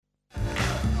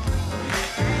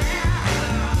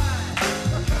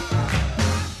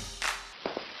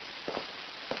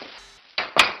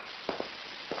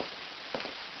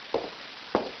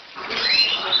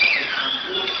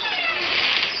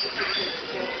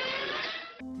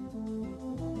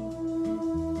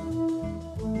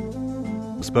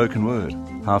Spoken Word,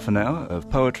 half an hour of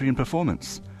poetry and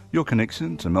performance, your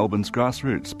connection to Melbourne's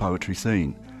grassroots poetry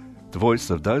scene, the voice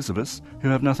of those of us who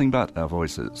have nothing but our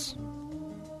voices.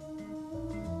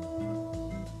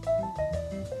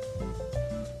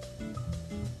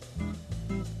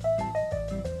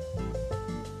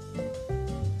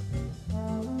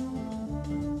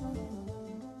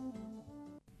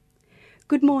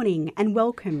 Good morning and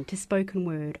welcome to Spoken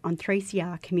Word on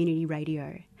 3CR Community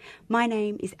Radio. My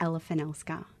name is Ella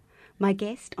Fanelska. My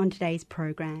guest on today's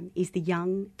program is the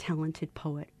young, talented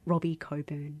poet Robbie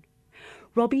Coburn.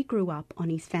 Robbie grew up on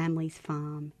his family's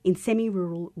farm in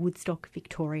semi-rural Woodstock,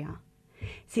 Victoria.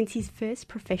 Since his first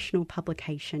professional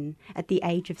publication at the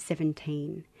age of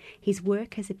 17, his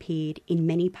work has appeared in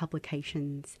many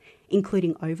publications,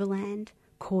 including Overland,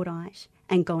 Cordite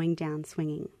and Going Down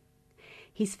Swinging.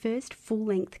 His first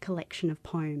full-length collection of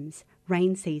poems,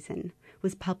 Rain Season,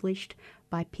 was published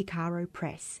by Picaro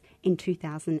Press in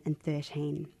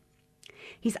 2013.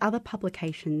 His other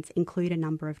publications include a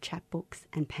number of chapbooks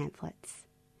and pamphlets.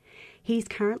 He is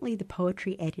currently the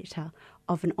poetry editor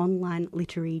of an online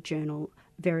literary journal,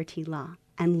 Verity La,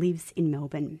 and lives in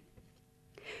Melbourne.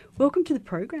 Welcome to the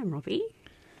program, Robbie.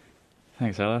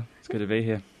 Thanks, Ella. It's good to be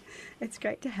here. It's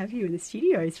great to have you in the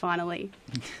studios, finally.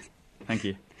 Thank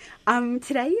you.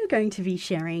 Today you're going to be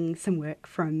sharing some work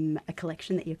from a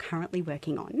collection that you're currently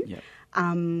working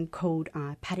on, called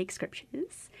Paddock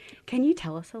Scriptures. Can you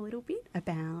tell us a little bit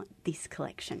about this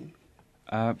collection?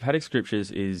 Paddock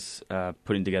Scriptures is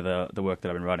putting together the work that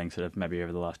I've been writing sort of maybe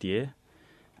over the last year.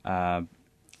 It's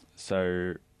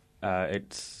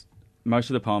most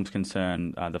of the poems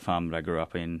concern the farm that I grew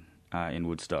up in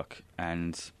Woodstock,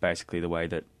 and basically the way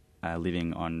that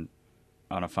living on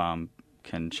a farm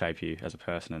can shape you as a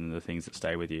person and the things that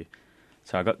stay with you.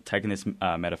 So I got taken this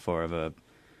metaphor of a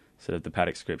sort of the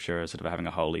Paddock Scripture as sort of having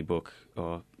a holy book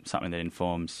or something that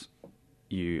informs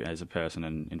you as a person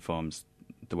and informs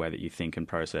the way that you think and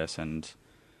process and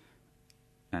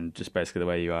just basically the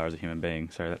way you are as a human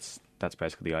being. So that's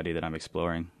basically the idea that I'm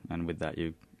exploring, and with that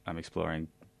I'm exploring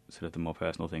sort of the more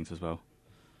personal things as well.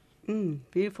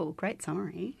 Beautiful, great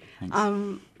summary.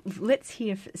 Thanks. Let's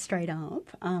hear straight up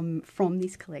from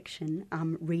this collection,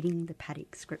 Reading the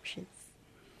Paddock Scriptures.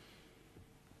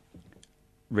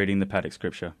 Reading the Paddock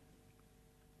Scripture.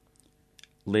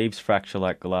 Leaves fracture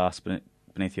like glass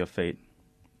beneath your feet,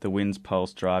 the wind's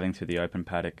pulse driving through the open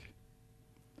paddock.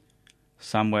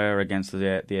 Somewhere against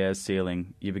the air's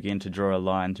ceiling, you begin to draw a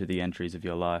line through the entries of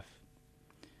your life.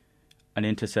 An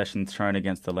intercession thrown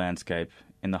against the landscape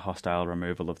in the hostile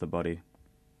removal of the body.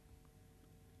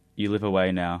 You live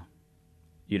away now.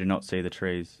 You do not see the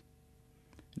trees,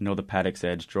 nor the paddock's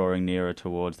edge drawing nearer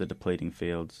towards the depleting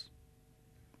fields.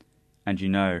 And you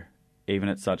know, even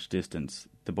at such distance,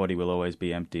 the body will always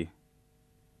be empty.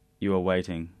 You are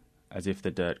waiting, as if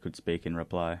the dirt could speak in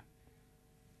reply.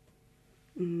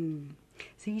 So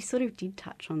you sort of did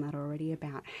touch on that already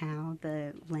about how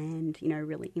the land,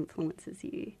 really influences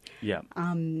you. Yeah.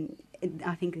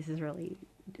 I think this is really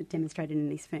demonstrated in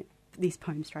this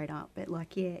poem straight up. But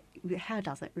how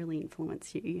does it really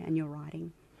influence you and your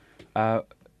writing? I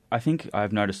think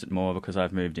I've noticed it more because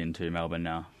I've moved into Melbourne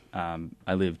now.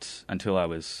 I lived until I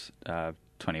was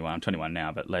 21. I'm 21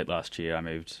 now, but late last year I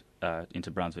moved into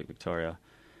Brunswick, Victoria,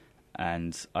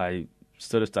 and I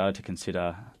sort of started to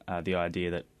consider the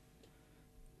idea that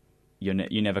you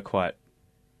never quite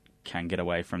can get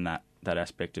away from that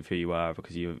aspect of who you are,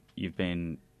 because you've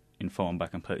been informed by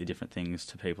completely different things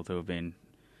to people who have been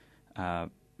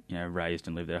raised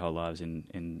and lived their whole lives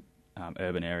in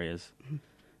urban areas.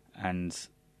 And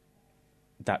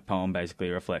that poem basically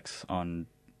reflects on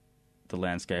the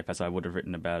landscape as I would have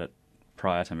written about it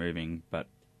prior to moving, but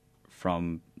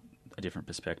from a different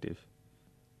perspective.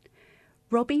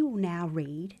 Robbie will now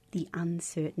read The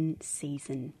Uncertain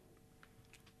Season.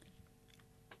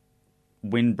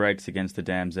 Wind breaks against the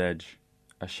dam's edge,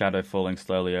 a shadow falling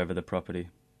slowly over the property.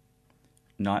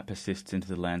 Night persists into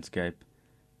the landscape,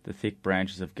 the thick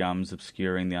branches of gums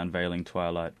obscuring the unveiling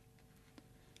twilight.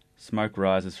 Smoke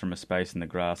rises from a space in the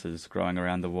grasses growing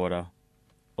around the water,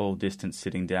 all distance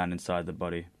sitting down inside the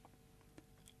body.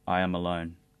 I am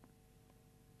alone.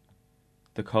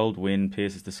 The cold wind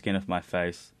pierces the skin of my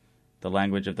face, the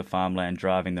language of the farmland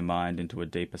driving the mind into a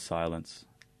deeper silence,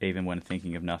 even when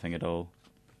thinking of nothing at all.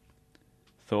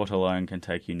 Thought alone can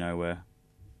take you nowhere.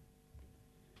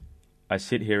 I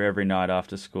sit here every night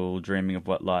after school, dreaming of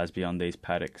what lies beyond these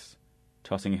paddocks,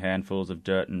 tossing handfuls of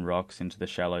dirt and rocks into the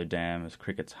shallow dam as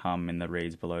crickets hum in the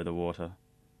reeds below the water.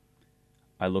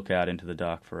 I look out into the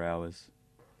dark for hours.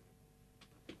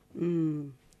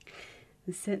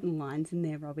 There's certain lines in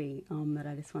there, Robbie, that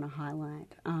I just want to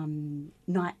highlight.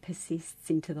 Night persists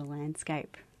into the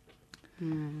landscape.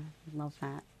 Love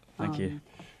that. Thank you.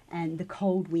 And the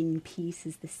cold wind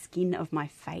pierces the skin of my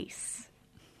face.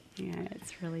 Yeah,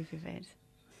 it's really vivid.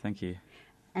 Thank you.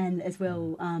 And as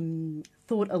well,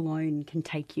 thought alone can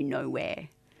take you nowhere.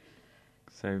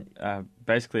 So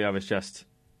basically I was just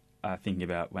thinking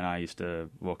about when I used to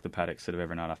walk the paddocks sort of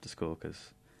every night after school,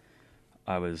 because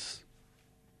I was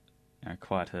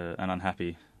quite an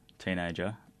unhappy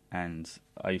teenager, and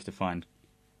I used to find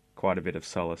quite a bit of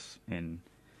solace in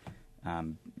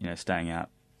staying out,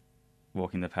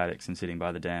 walking the paddocks and sitting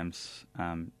by the dams,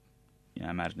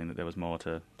 imagining that there was more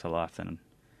to life than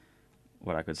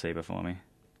what I could see before me.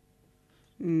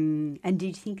 And do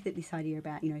you think that this idea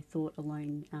about, thought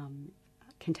alone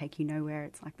can take you nowhere,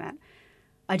 it's like that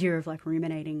idea of like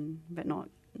ruminating but not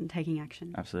taking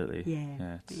action? Absolutely.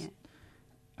 Yeah.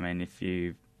 I mean,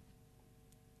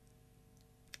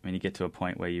 you get to a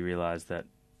point where you realise that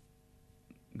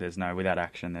without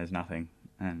action there's nothing,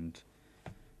 and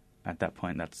at that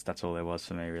point that's all there was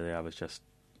for me, really. I was just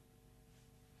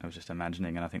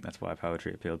imagining, and I think that's why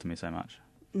poetry appealed to me so much.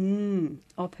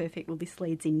 Oh, perfect. Well, this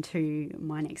leads into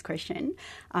my next question.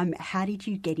 How did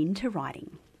you get into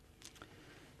writing?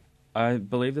 I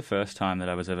believe the first time that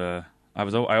I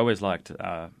always liked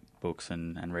books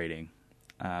and reading,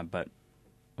 but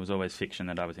it was always fiction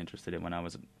that I was interested in when I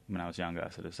was younger,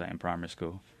 sort of say in primary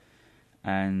school.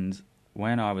 And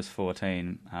when I was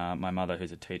 14, my mother,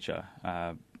 who's a teacher,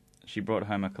 she brought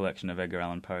home a collection of Edgar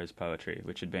Allan Poe's poetry,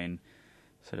 which had been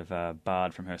sort of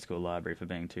barred from her school library for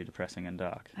being too depressing and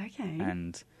dark. Okay.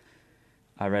 And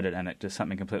I read it, and it just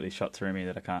something completely shot through me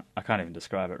that I can't even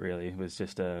describe it, really. It was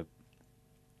just an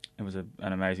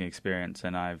amazing experience,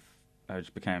 and I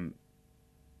just became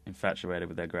infatuated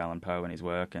with Edgar Allan Poe and his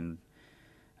work, and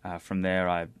from there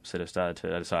I sort of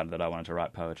I decided that I wanted to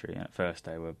write poetry. And at first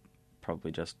they were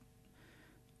probably just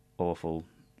awful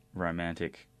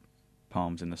romantic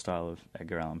poems in the style of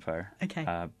Edgar Allan Poe. Okay.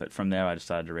 But from there I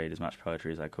decided to read as much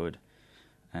poetry as I could,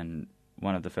 and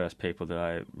one of the first people that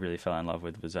I really fell in love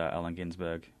with was Allen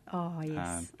Ginsberg. Oh,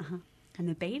 yes. And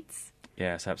the Beats?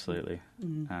 Yes, absolutely.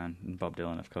 And Bob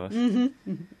Dylan, of course.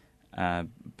 Mm-hmm.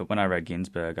 But when I read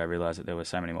Ginsberg, I realised that there were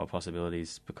so many more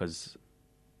possibilities, because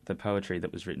the poetry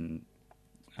that was written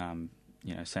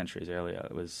centuries earlier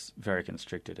was very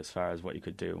constricted as far as what you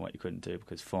could do and what you couldn't do,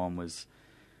 because form was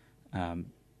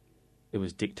it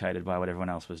was dictated by what everyone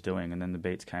else was doing, and then the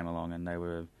Beats came along and they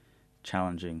were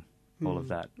challenging all of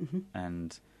that. Mm-hmm.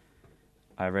 And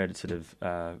I read sort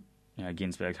of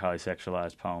Ginsberg's highly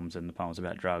sexualized poems and the poems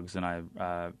about drugs, and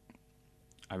I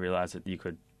realised that you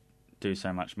could do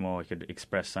so much more, you could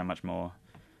express so much more,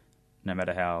 no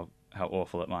matter how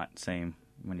awful it might seem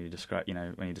when you decide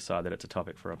that it's a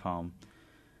topic for a poem.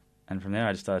 And from there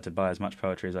I just started to buy as much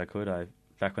poetry as I could.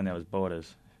 Back when there was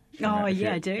Borders.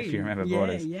 I do. If you remember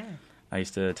Borders. Yeah. I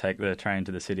used to take the train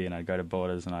to the city, and I'd go to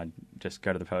Borders, and I'd just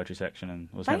go to the poetry section. And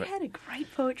they had a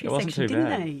great poetry section, didn't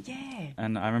bad. they? Yeah.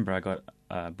 And I remember I got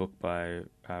a book by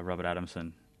Robert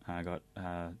Adamson. I got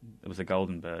it was The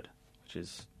Golden Bird, which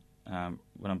is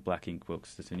one of Black Ink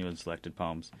books. It's a new and selected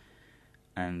poems,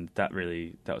 and that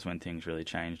was when things really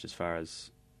changed as far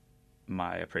as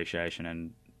my appreciation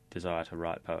and desire to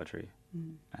write poetry.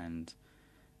 And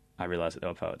I realised that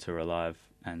there were poets who were alive,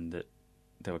 and that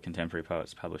there were contemporary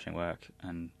poets publishing work,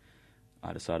 and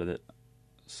I decided that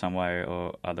some way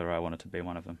or other I wanted to be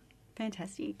one of them.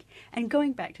 Fantastic. And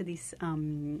going back to this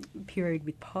period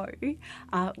with Poe,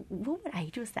 what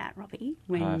age was that, Robbie?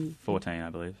 14, I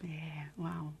believe. Yeah,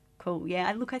 wow, cool.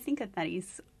 Yeah, look, I think that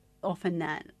is often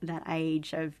that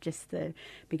age of just the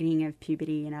beginning of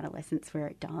puberty and adolescence where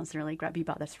it does really grab you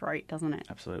by the throat, doesn't it?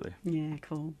 Absolutely. Yeah,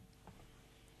 cool.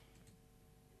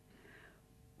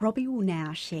 Robbie will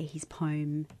now share his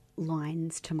poem,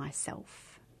 Lines to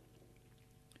Myself.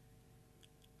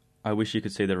 I wish you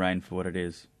could see the rain for what it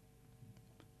is.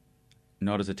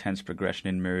 Not as a tense progression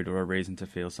in mood or a reason to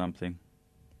feel something.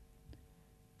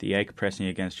 The ache pressing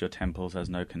against your temples has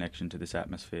no connection to this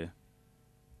atmosphere.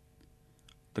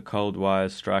 The cold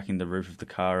wires striking the roof of the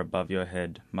car above your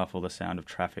head muffle the sound of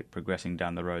traffic progressing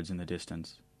down the roads in the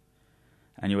distance.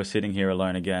 And you are sitting here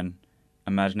alone again,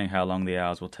 imagining how long the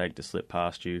hours will take to slip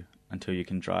past you until you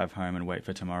can drive home and wait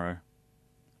for tomorrow.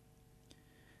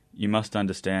 You must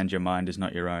understand your mind is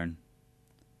not your own.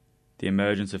 The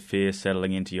emergence of fear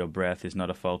settling into your breath is not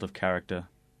a fault of character,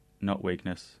 not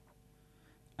weakness.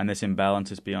 And this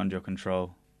imbalance is beyond your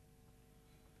control.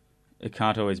 It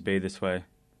can't always be this way,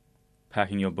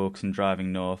 packing your books and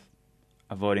driving north,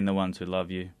 avoiding the ones who love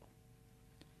you,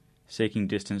 seeking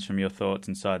distance from your thoughts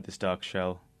inside this dark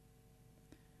shell.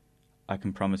 I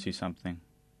can promise you something.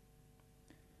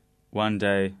 One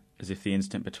day, as if the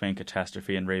instant between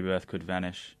catastrophe and rebirth could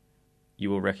vanish, you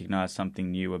will recognise something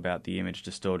new about the image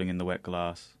distorting in the wet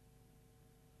glass.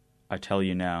 I tell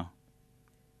you now,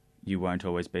 you won't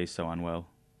always be so unwell.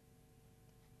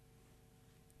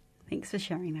 Thanks for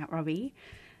sharing that, Robbie.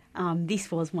 This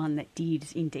was one that did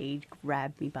indeed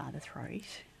grab me by the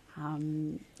throat.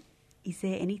 Is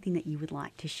there anything that you would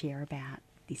like to share about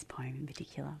this poem in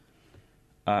particular?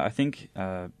 I think,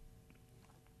 like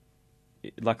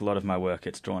a lot of my work,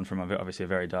 it's drawn from obviously a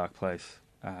very dark place.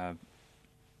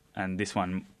 And this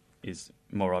one is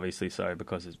more obviously so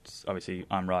because it's obviously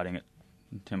I'm writing it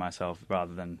to myself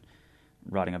rather than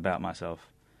writing about myself.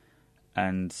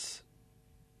 And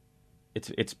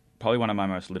it's probably one of my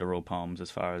most literal poems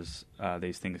as far as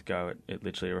these things go. It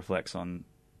literally reflects on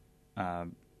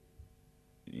the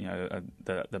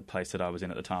place that I was in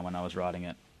at the time when I was writing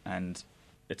it. And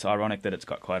it's ironic that it's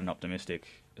got quite an optimistic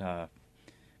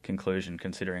conclusion,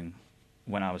 considering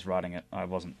when I was writing it, I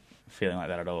wasn't feeling like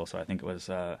that at all. So I think it was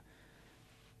an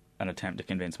attempt to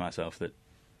convince myself that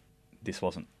this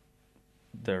wasn't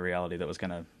the reality that was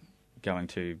going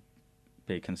to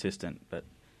be consistent. But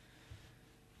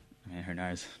I mean, who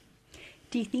knows?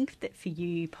 Do you think that for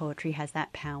you, poetry has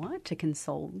that power to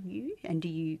console you, and do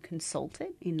you consult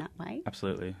it in that way?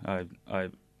 Absolutely. I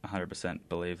 100%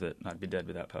 believe that I'd be dead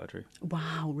without poetry.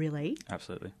 Wow, really?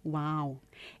 Absolutely. Wow.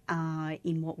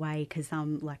 In what way? Because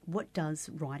what does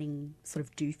writing sort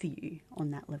of do for you on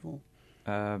that level?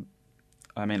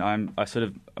 I mean, I sort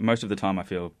of most of the time I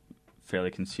feel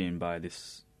fairly consumed by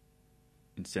this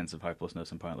sense of hopelessness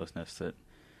and pointlessness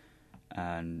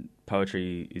and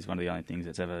poetry is one of the only things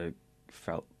that's ever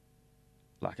felt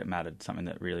like it mattered, something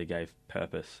that really gave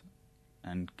purpose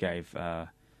and gave, I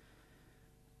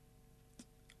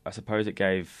suppose it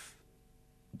gave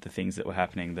the things that were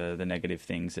happening, the negative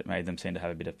things, it made them seem to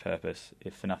have a bit of purpose,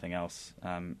 if for nothing else.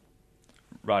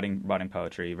 Writing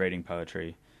poetry, reading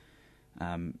poetry,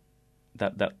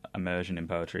 that immersion in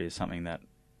poetry is something that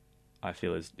I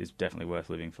feel is definitely worth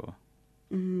living for.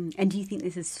 And do you think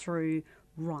this is through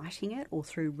writing it or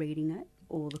through reading it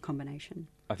or the combination?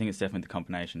 I think it's definitely the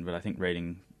combination, but I think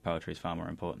reading poetry is far more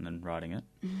important than writing it.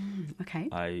 Okay.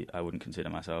 I wouldn't consider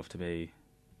myself to be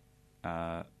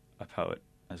a poet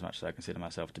as much as I consider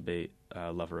myself to be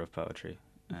a lover of poetry,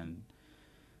 and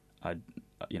I'd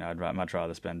much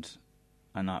rather spend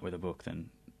a night with a book than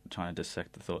trying to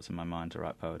dissect the thoughts in my mind to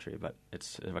write poetry. But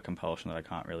it's a compulsion that I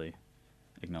can't really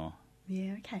ignore.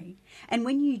 Yeah, okay. And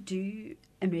when you do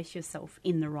immerse yourself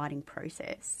in the writing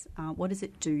process, what does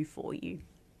it do for you?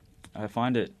 I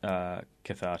find it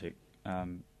cathartic.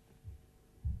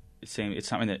 It's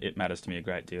something that it matters to me a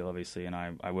great deal, obviously, and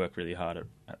I work really hard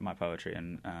at my poetry,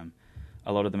 and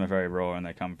a lot of them are very raw, and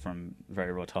they come from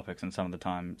very raw topics, and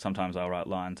sometimes I'll write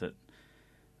lines that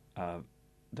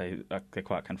they're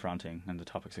quite confronting, and the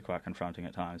topics are quite confronting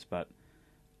at times, but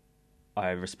I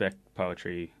respect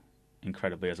poetry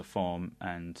incredibly as a form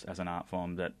and as an art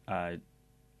form, that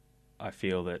I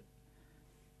feel that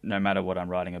no matter what I'm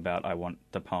writing about, I want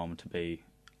the poem to be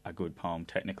a good poem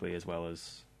technically as well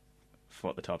as for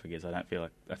what the topic is. I feel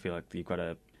like you've got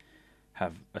to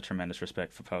have a tremendous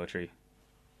respect for poetry,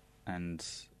 and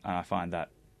I find that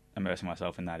immersing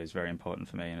myself in that is very important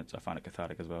for me, and I find it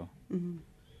cathartic as well. Mm-hmm.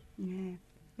 Yeah.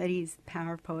 That is the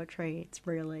power of poetry. It's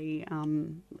really,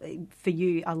 for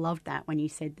you, I loved that when you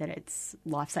said that it's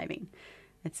life-saving.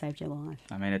 It saved your life.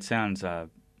 I mean, it sounds, I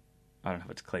don't know if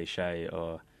it's cliche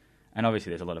and obviously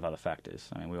there's a lot of other factors.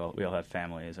 I mean, we all have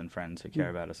families and friends who care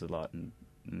about us a lot, and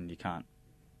you can't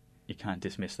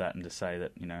dismiss that and just say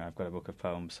that, I've got a book of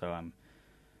poems, so I'm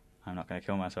not going to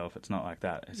kill myself. It's not like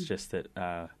that. It's just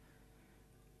that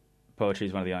poetry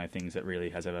is one of the only things that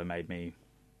really has ever made me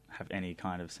have any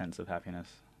kind of sense of happiness,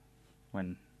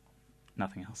 when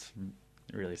nothing else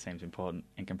really seems important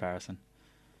in comparison.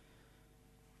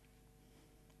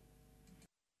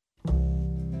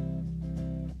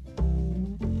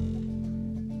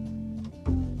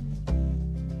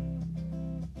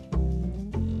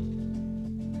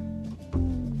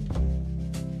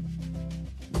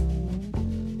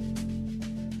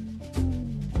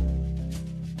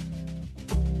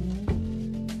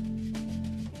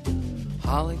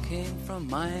 Holly came from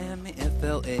Miami,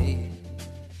 FLA,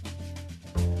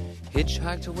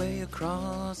 hitchhiked her way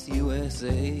across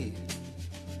USA,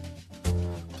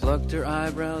 plucked her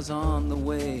eyebrows on the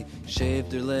way,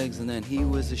 shaved her legs, and then he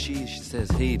was a she. She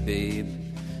says, "Hey babe,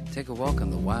 take a walk on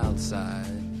the wild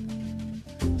side."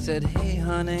 Said, "Hey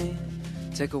honey,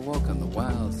 take a walk on the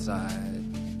wild side."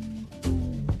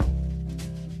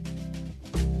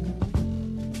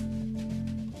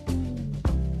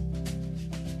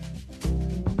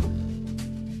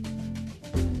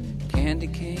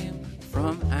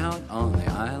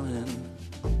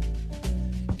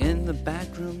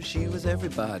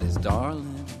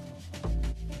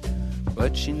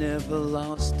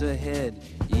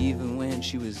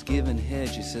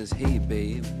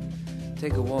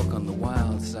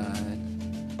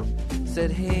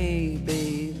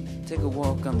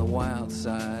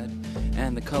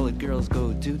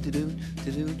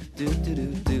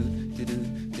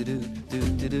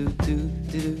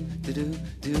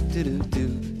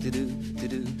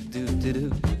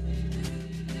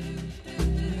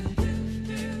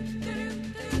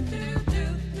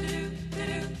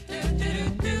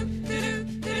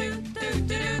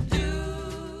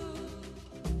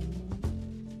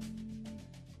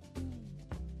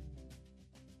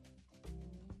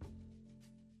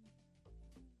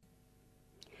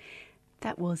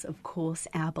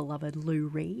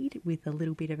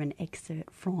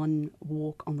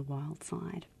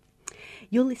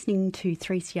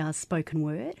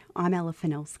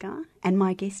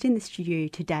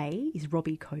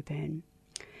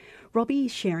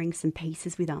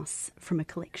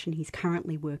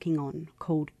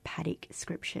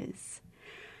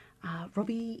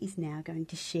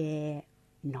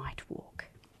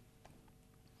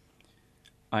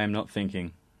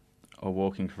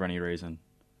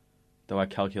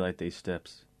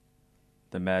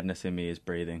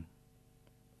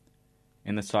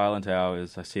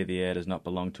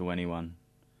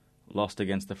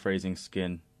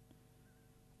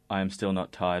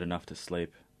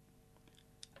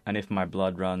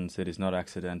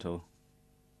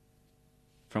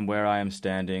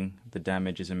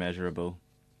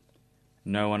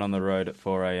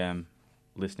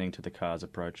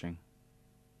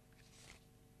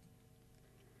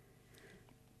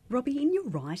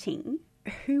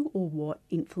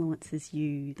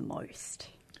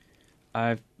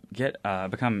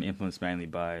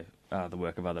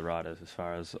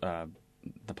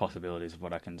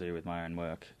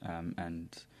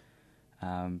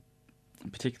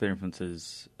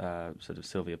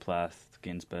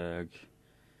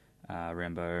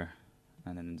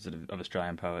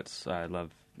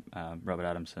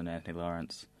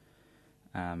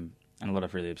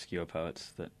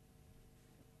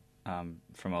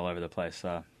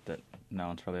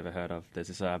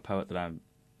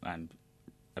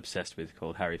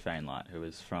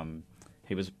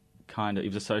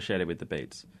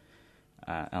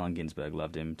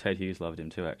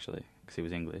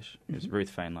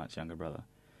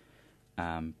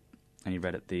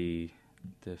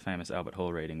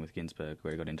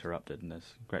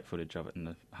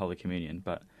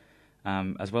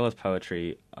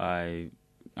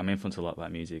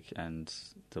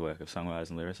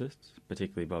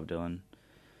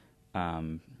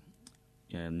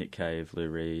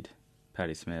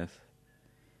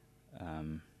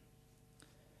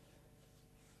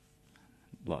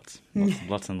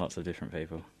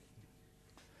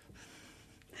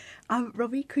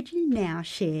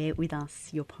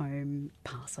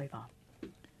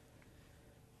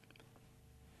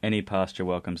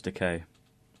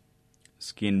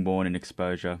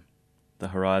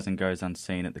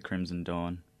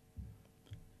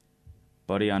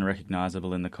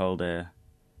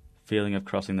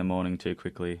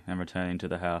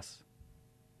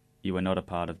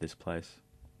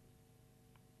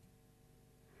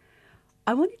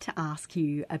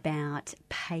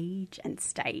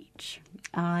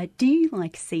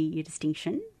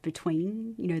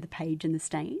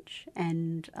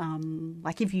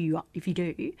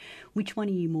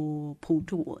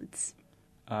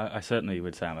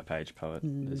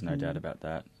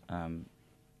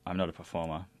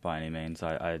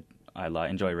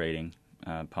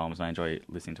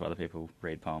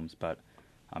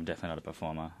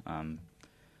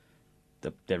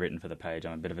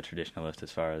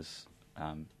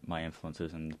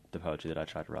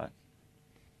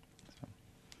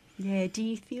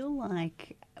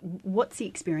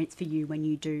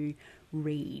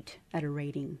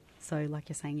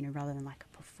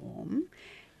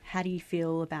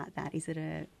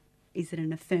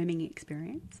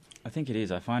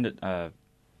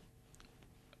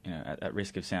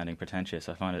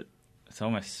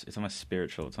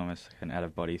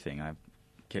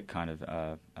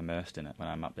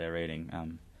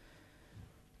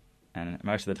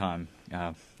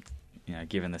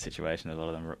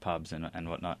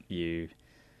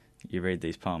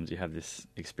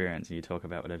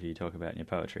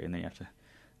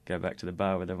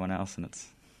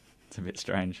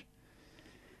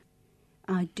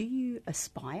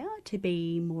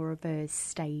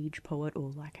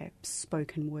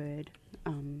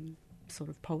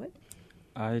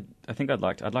 I think I'd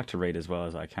like to read as well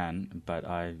as I can, but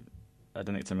I don't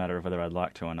think it's a matter of whether I'd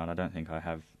like to or not. I don't think I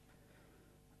have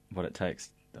what it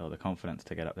takes or the confidence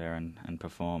to get up there and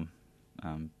perform.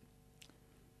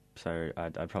 So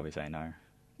I'd probably say no.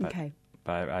 But, Okay.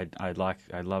 But I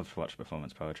love to watch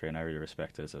performance poetry, and I really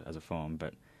respect it as a form,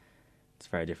 but it's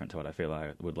very different to what I feel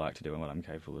I would like to do and what I'm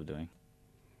capable of doing.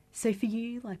 So for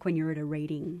you, like when you're at a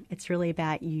reading, it's really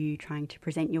about you trying to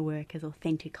present your work as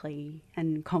authentically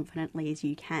and confidently as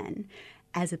you can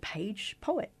as a page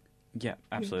poet. Yeah,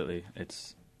 absolutely.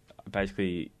 It's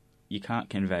basically, you can't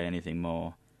convey anything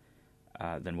more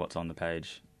than what's on the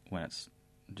page when it's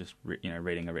just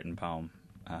reading a written poem.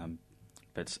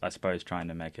 But it's, I suppose, trying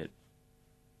to make it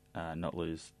not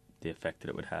lose the effect that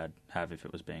it would have if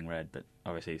it was being read. But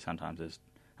obviously, sometimes there's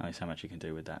only so much you can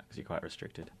do with that because you're quite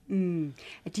restricted. Do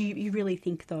you really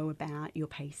think, though, about your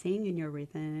pacing and your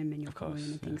rhythm and your poem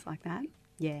and things like that?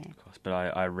 Yeah. Of course. But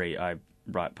I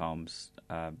write poems.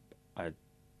 I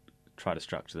try to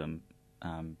structure them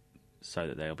so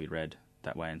that they'll be read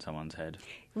that way in someone's head.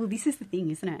 Well, this is the thing,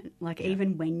 isn't it? Like,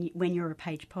 even when you're a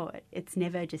page poet, it's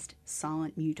never just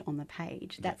silent mute on the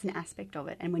page. That's an aspect of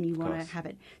it. And when you want to have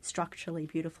it structurally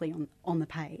beautifully on the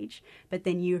page, but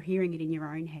then you're hearing it in your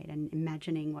own head and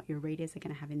imagining what your readers are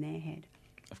going to have in their head.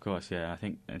 Of course, yeah. I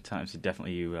think at times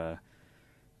definitely you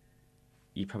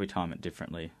probably time it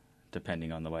differently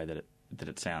depending on the way that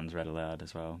it sounds read aloud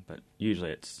as well. But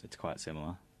usually it's quite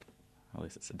similar. At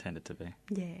least it's intended to be.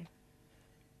 Yeah.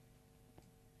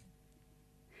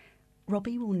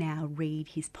 Robbie will now read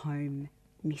his poem,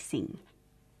 Missing.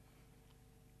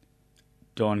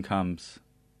 Dawn comes,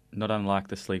 not unlike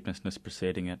the sleeplessness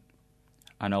preceding it,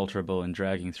 unalterable and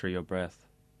dragging through your breath.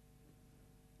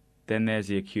 Then there's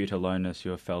the acute aloneness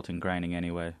you have felt ingraining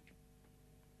anyway.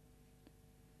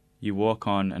 You walk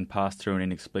on and pass through an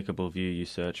inexplicable view you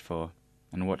search for,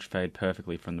 and watch fade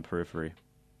perfectly from the periphery.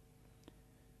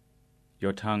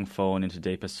 Your tongue fallen into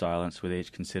deeper silence with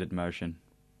each considered motion.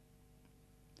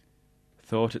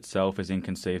 Thought itself is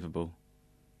inconceivable,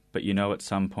 but you know at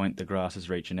some point the grasses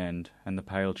reach an end and the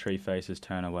pale tree faces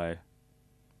turn away.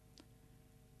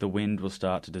 The wind will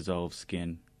start to dissolve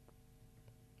skin.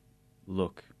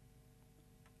 Look,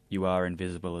 you are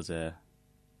invisible as air.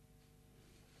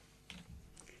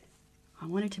 I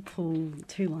wanted to pull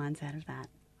 2 lines out of that.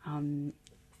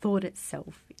 Thought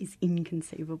itself is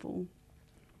inconceivable.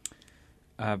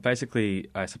 Basically,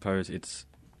 I suppose it's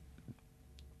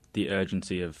the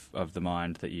urgency of the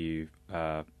mind that you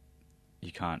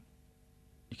can't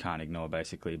ignore,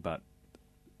 basically. But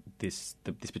this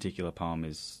particular poem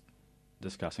is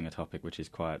discussing a topic which is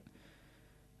quite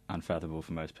unfathomable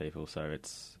for most people. So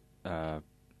it's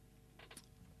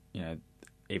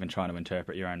even trying to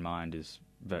interpret your own mind is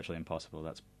virtually impossible.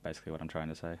 That's basically what I'm trying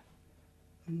to say.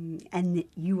 And that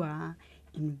you are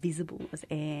invisible as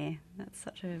air. That's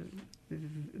such a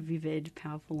vivid,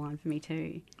 powerful line for me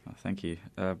too. Oh, thank you.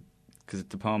 Because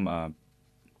the poem, I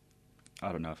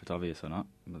don't know if it's obvious or not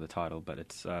with the title, but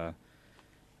it's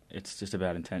just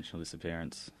about intentional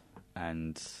disappearance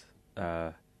and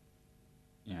the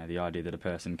idea that a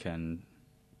person can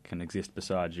exist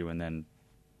beside you and then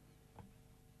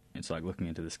it's like looking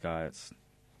into the sky. It's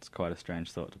quite a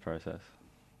strange thought to process.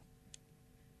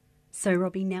 So,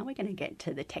 Robbie, now we're going to get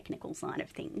to the technical side of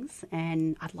things,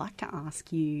 and I'd like to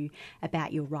ask you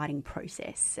about your writing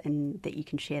process and that you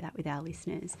can share that with our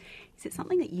listeners. Is it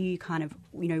something that you kind of,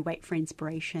 wait for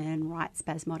inspiration, write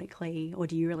spasmodically, or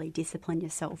do you really discipline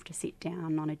yourself to sit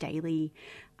down on a daily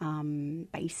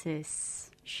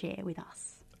basis, share with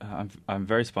us? I'm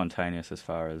very spontaneous as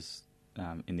far as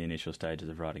in the initial stages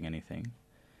of writing anything.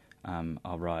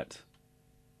 I'll write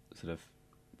sort of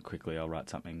quickly. I'll write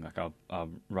something like I'll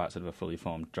write sort of a fully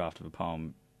formed draft of a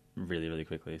poem really, really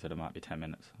quickly. So it might be 10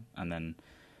 minutes,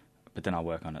 but then I'll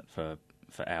work on it for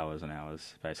hours and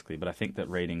hours, basically. But I think that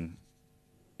reading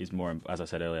is more, as I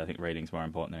said earlier, I think reading's more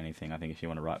important than anything. I think if you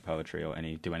want to write poetry or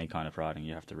do any kind of writing,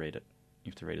 you have to read it. You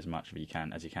have to read as much as you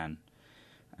can,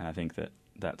 and I think that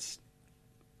that's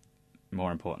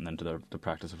more important than to the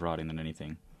practice of writing than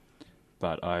anything.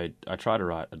 But I try to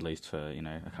write at least for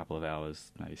a couple of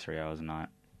hours, maybe 3 hours a night.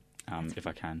 If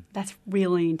I can. That's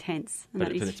really intense. And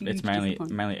but it's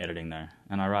mainly editing though,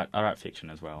 and I write fiction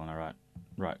as well, and I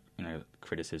write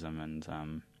criticism,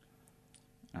 and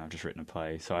I've just written a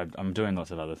play, so I'm doing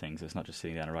lots of other things. It's not just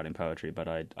sitting down and writing poetry, but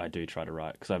I do try to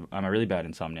write because I'm a really bad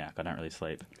insomniac. I don't really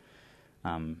sleep,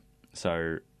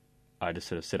 so I just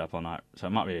sort of sit up all night. So it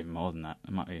might be even more than that.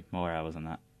 It might be more hours than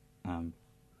that,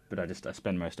 but I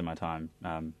spend most of my time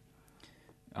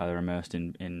either immersed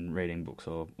in reading books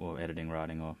or editing,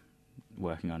 writing, or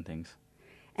working on things.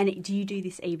 And do you do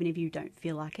this even if you don't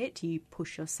feel like it? Do you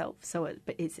push yourself?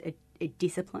 But it's a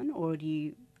discipline, or do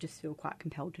you just feel quite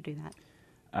compelled to do that?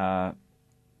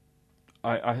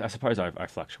 I suppose I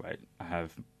fluctuate. I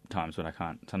have times when I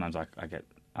can't. Sometimes I get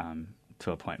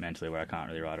to a point mentally where I can't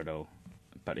really write at all.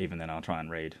 But even then, I'll try and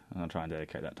read, and I'll try and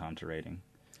dedicate that time to reading.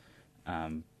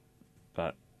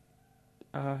 But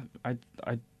I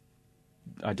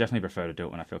definitely prefer to do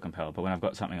it when I feel compelled. But when I've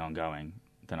got something ongoing,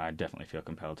 then I definitely feel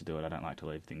compelled to do it. I don't like to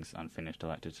leave things unfinished. I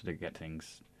like to get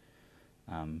things.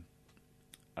 I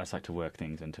just like to work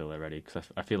things until they're ready, because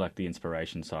I feel like the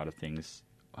inspiration side of things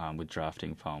with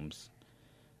drafting poems,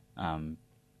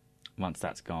 once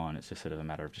that's gone, it's just sort of a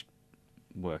matter of just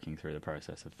working through the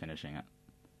process of finishing it.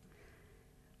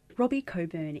 Robbie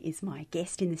Coburn is my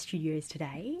guest in the studios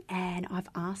today, and I've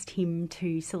asked him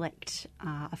to select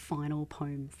a final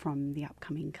poem from the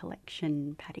upcoming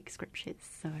collection, Paddock Scriptures.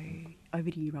 So over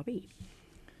to you, Robbie.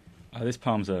 This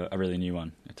poem's a really new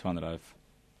one. It's one that I've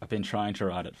been trying to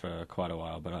write it for quite a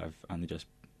while, but I've only just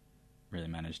really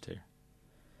managed to.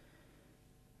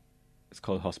 It's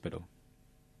called Hospital.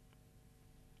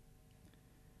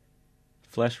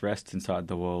 Flesh rests inside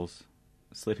the walls,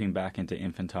 slipping back into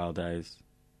infantile days.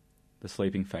 The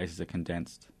sleeping faces are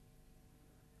condensed.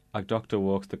 A doctor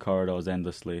walks the corridors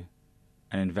endlessly.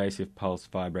 An invasive pulse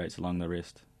vibrates along the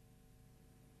wrist.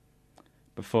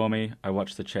 Before me, I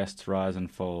watch the chests rise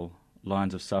and fall,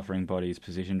 lines of suffering bodies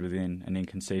positioned within an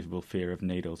inconceivable fear of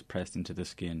needles pressed into the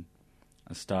skin,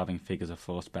 as starving figures are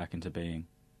forced back into being.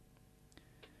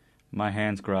 My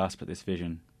hands grasp at this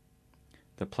vision,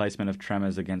 the placement of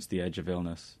tremors against the edge of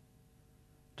illness,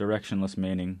 directionless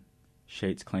meaning,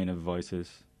 sheets clean of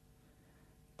voices.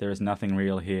 There is nothing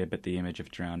real here but the image of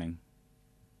drowning.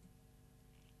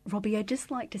 Robbie, I'd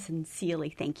just like to sincerely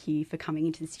thank you for coming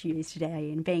into the studios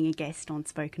today and being a guest on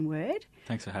Spoken Word.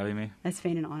 Thanks for having me. It's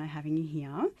been an honour having you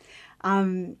here.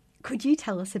 Could you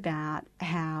tell us about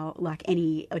how, like,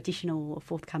 any additional or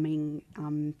forthcoming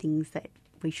things that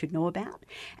we should know about,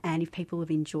 and if people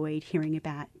have enjoyed hearing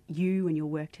about you and your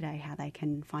work today, how they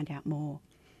can find out more?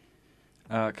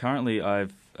 Currently,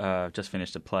 I've just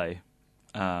finished a play,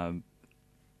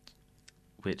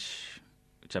 which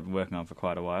I've been working on for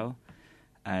quite a while,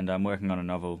 and I'm working on a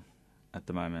novel at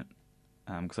the moment,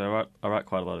 because I write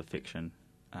quite a lot of fiction.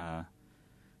 So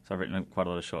I've written quite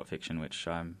a lot of short fiction, which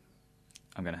I'm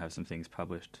going to have some things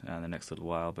published in the next little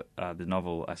while. But the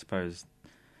novel, I suppose,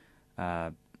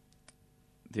 the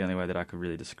only way that I could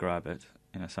really describe it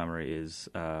in a summary is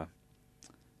a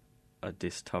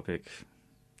dystopic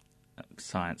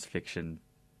science fiction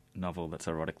novel that's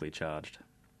erotically charged.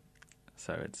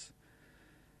 So it's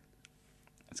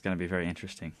going to be very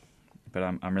interesting. But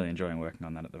I'm really enjoying working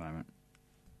on that at the moment.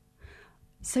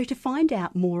 So to find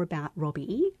out more about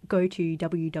Robbie, go to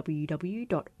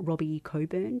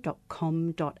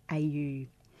www.robbiecoburn.com.au.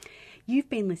 You've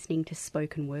been listening to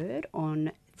Spoken Word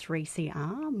on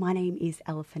 3CR. My name is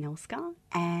Ella Fanelska,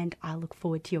 and I look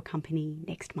forward to your company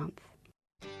next month.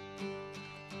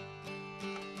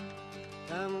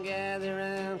 Come gather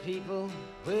round, people,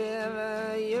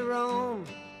 wherever you roam,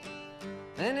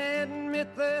 and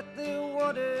admit that the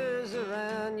waters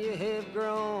around you have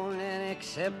grown, and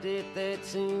accept it that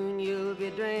soon you'll be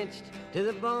drenched to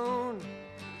the bone.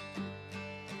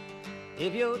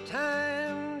 If your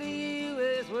time to you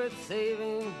is worth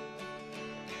saving,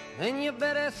 then you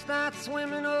better start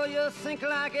swimming or you'll sink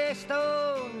like a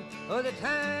stone, for the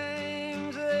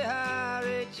times they are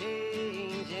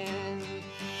a-changing.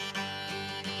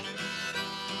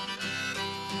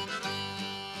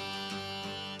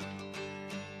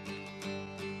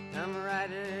 Some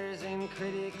writers and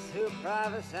critics who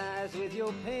prophesize with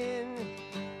your pen,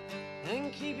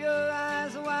 and keep your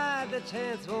eyes wide, the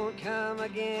chance won't come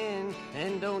again.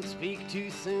 And don't speak too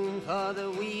soon, for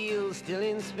the wheel's still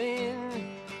in spin,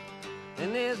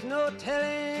 and there's no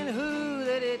telling who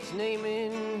that it's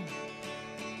naming.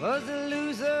 Was the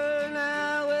loser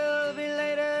now will be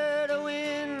later to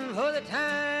win, for the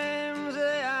times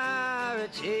they are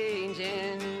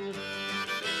a-changing.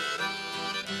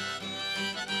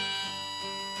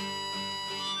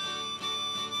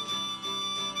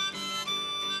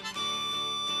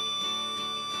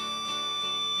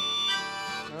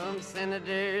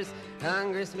 Senators,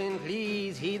 congressmen,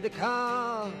 please heed the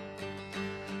call.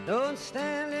 Don't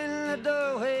stand in the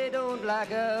doorway, don't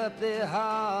block up the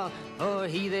hall, for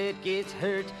he that gets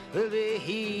hurt will be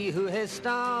he who has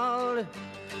stalled.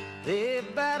 The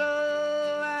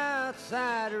battle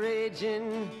outside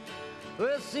raging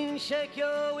will soon shake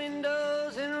your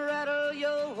windows and rattle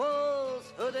your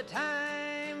walls, for the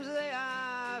times they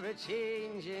are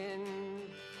a-changing.